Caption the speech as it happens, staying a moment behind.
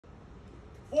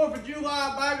4th of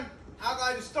July, baby, I'd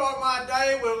like to start my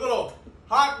day with a little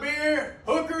hot beer,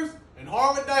 hookers, and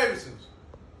Harley Davidsons.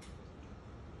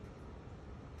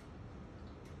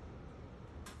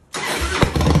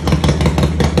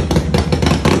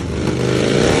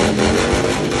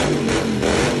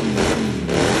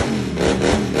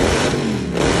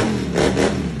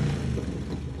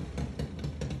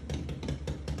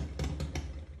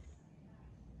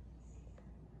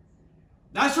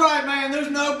 That's right, man. There's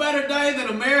no better day than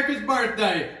America's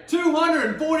birthday.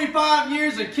 245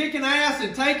 years of kicking ass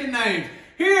and taking names.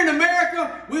 Here in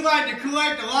America, we like to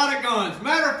collect a lot of guns.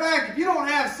 Matter of fact, if you don't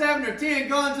have 7 or 10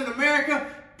 guns in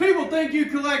America, people think you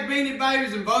collect Beanie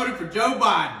Babies and voted for Joe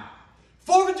Biden.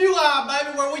 4th of July,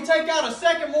 baby, where we take out a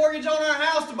second mortgage on our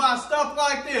house to buy stuff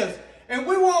like this. And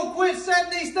we won't quit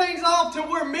setting these things off till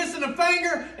we're missing a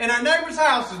finger and our neighbor's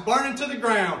house is burning to the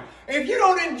ground. If you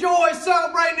don't enjoy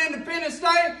celebrating Independence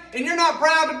Day and you're not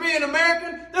proud to be an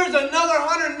American, there's another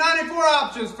 194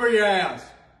 options for your ass.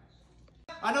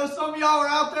 I know some of y'all are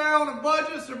out there on a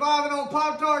budget, surviving on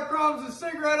Pop-Tart crumbs and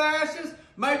cigarette ashes.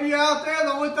 Maybe you're out there,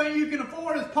 the only thing you can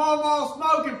afford is Pall Mall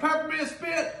smoke and peppermint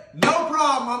spit. No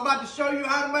problem, I'm about to show you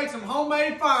how to make some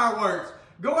homemade fireworks.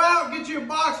 Go out, get you a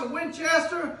box of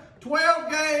Winchester,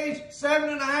 12 gauge,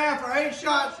 7.5 or 8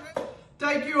 shots.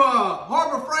 Take you a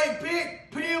Harbor Freight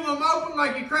pick, peel them open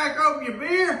like you crack open your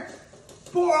beer,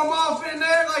 pour them off in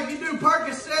there like you do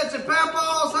Percocets at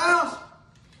Papa's house.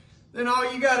 Then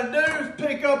all you gotta do is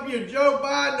pick up your Joe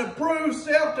Biden approved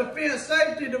self-defense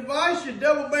safety device, your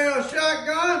double-barrel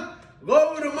shotgun,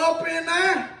 load them up in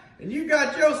there, and you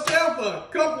got yourself a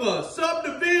couple of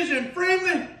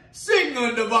subdivision-friendly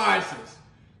signaling devices.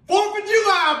 4th of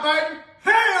July, baby!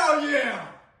 Hell yeah!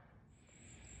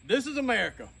 This is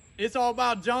America. It's all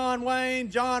about John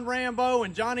Wayne, John Rambo,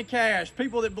 and Johnny Cash.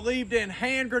 People that believed in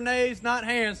hand grenades, not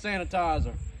hand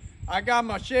sanitizer. I got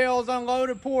my shells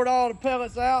unloaded, poured all the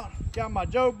pellets out. Got my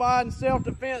Joe Biden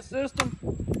self-defense system.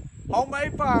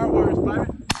 Homemade fireworks, baby.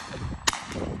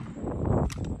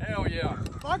 Hell yeah.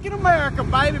 Fucking America,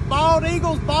 baby. Bald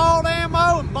eagles, bald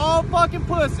ammo, and bald fucking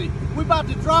pussy. We about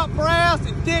to drop brass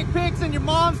and dick pics in your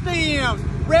mom's DMs.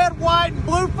 Red, white, and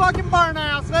blue fucking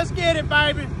burnouts. Let's get it,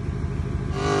 baby.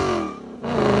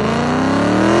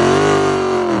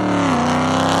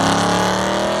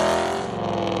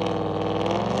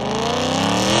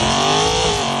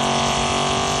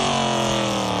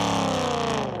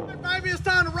 Baby, it's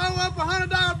time to roll up a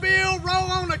 $100 bill,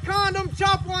 roll on a condom,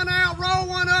 chop one out, roll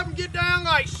one up, and get down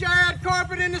like shag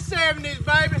carpet in the 70s,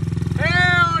 baby.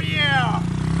 Hell yeah.